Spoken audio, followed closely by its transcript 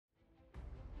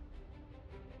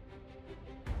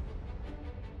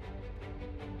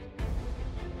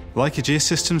Leica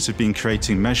Geosystems have been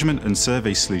creating measurement and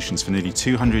survey solutions for nearly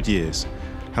 200 years,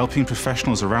 helping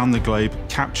professionals around the globe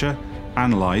capture,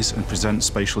 analyse and present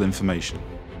spatial information.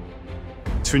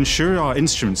 To ensure our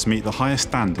instruments meet the highest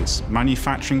standards,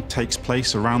 manufacturing takes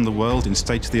place around the world in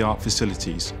state-of-the-art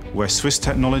facilities, where Swiss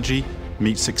technology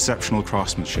meets exceptional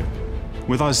craftsmanship.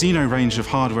 With our Zeno range of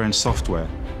hardware and software,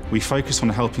 we focus on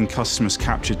helping customers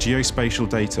capture geospatial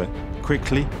data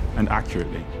quickly and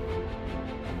accurately.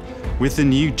 With the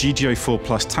new GGO4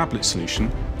 Plus tablet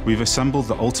solution, we've assembled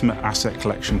the ultimate asset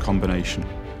collection combination.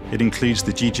 It includes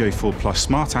the GGO4 Plus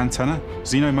smart antenna,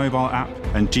 Zeno mobile app,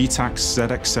 and Getac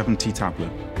ZX70 tablet.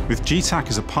 With Getac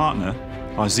as a partner,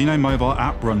 our Zeno mobile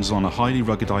app runs on a highly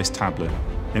ruggedized tablet.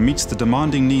 It meets the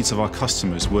demanding needs of our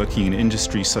customers working in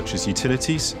industries such as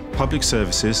utilities, public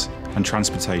services, and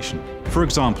transportation. For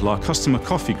example, our customer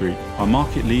Coffey Group are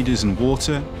market leaders in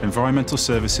water, environmental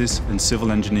services, and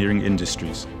civil engineering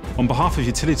industries. On behalf of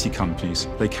utility companies,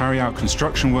 they carry out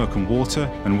construction work on water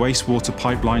and wastewater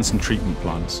pipelines and treatment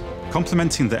plants.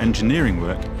 Complementing the engineering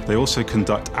work, they also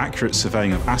conduct accurate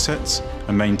surveying of assets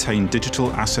and maintain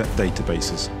digital asset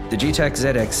databases. The Getac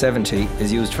ZX70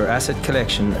 is used for asset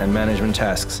collection and management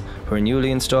tasks, where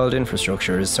newly installed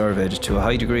infrastructure is surveyed to a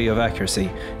high degree of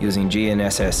accuracy using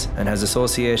GNSS and has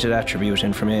associated attribute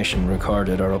information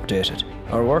recorded or updated.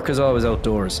 Our work is always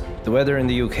outdoors. The weather in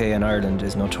the UK and Ireland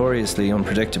is notoriously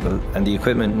unpredictable, and the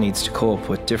equipment needs to cope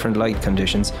with different light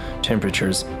conditions,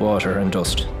 temperatures, water and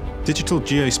dust. Digital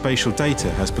geospatial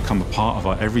data has become a part of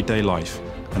our everyday life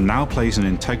and now plays an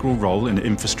integral role in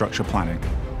infrastructure planning.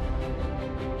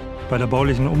 Bei der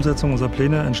baulichen Umsetzung unserer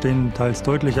Pläne entstehen teils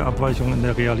deutliche Abweichungen in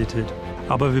der Realität.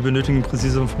 Aber wir benötigen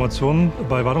präzise Informationen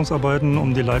bei Wartungsarbeiten,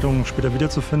 um die Leitungen später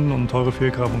wiederzufinden und teure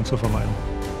Fehlgrabungen zu vermeiden.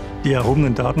 Die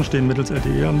erhobenen Daten stehen mittels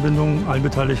LTE-Anbindung allen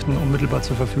Beteiligten unmittelbar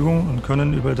zur Verfügung und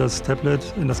können über das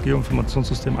Tablet in das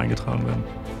Geoinformationssystem eingetragen werden.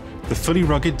 The fully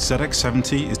rugged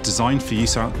ZX70 is designed for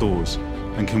use outdoors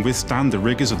and can withstand the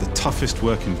rigors of the toughest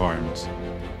work environments.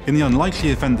 In the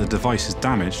unlikely event the device is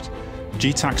damaged,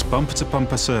 Getac's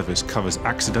bumper-to-bumper service covers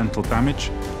accidental damage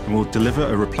and will deliver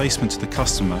a replacement to the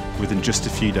customer within just a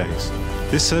few days.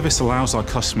 This service allows our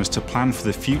customers to plan for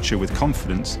the future with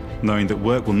confidence, knowing that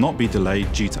work will not be delayed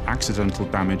due to accidental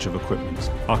damage of equipment.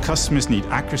 Our customers need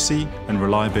accuracy and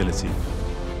reliability.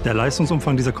 Der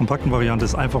Leistungsumfang dieser kompakten Variante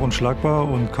ist einfach unschlagbar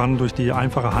und kann durch die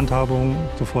einfache Handhabung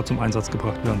sofort zum Einsatz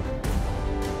gebracht werden.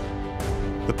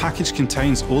 The package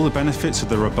contains all the benefits of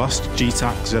the robust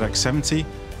Getac ZX70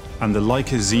 and the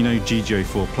Leica Zeno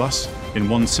GGO4 Plus in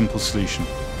one simple solution.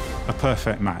 A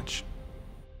perfect match.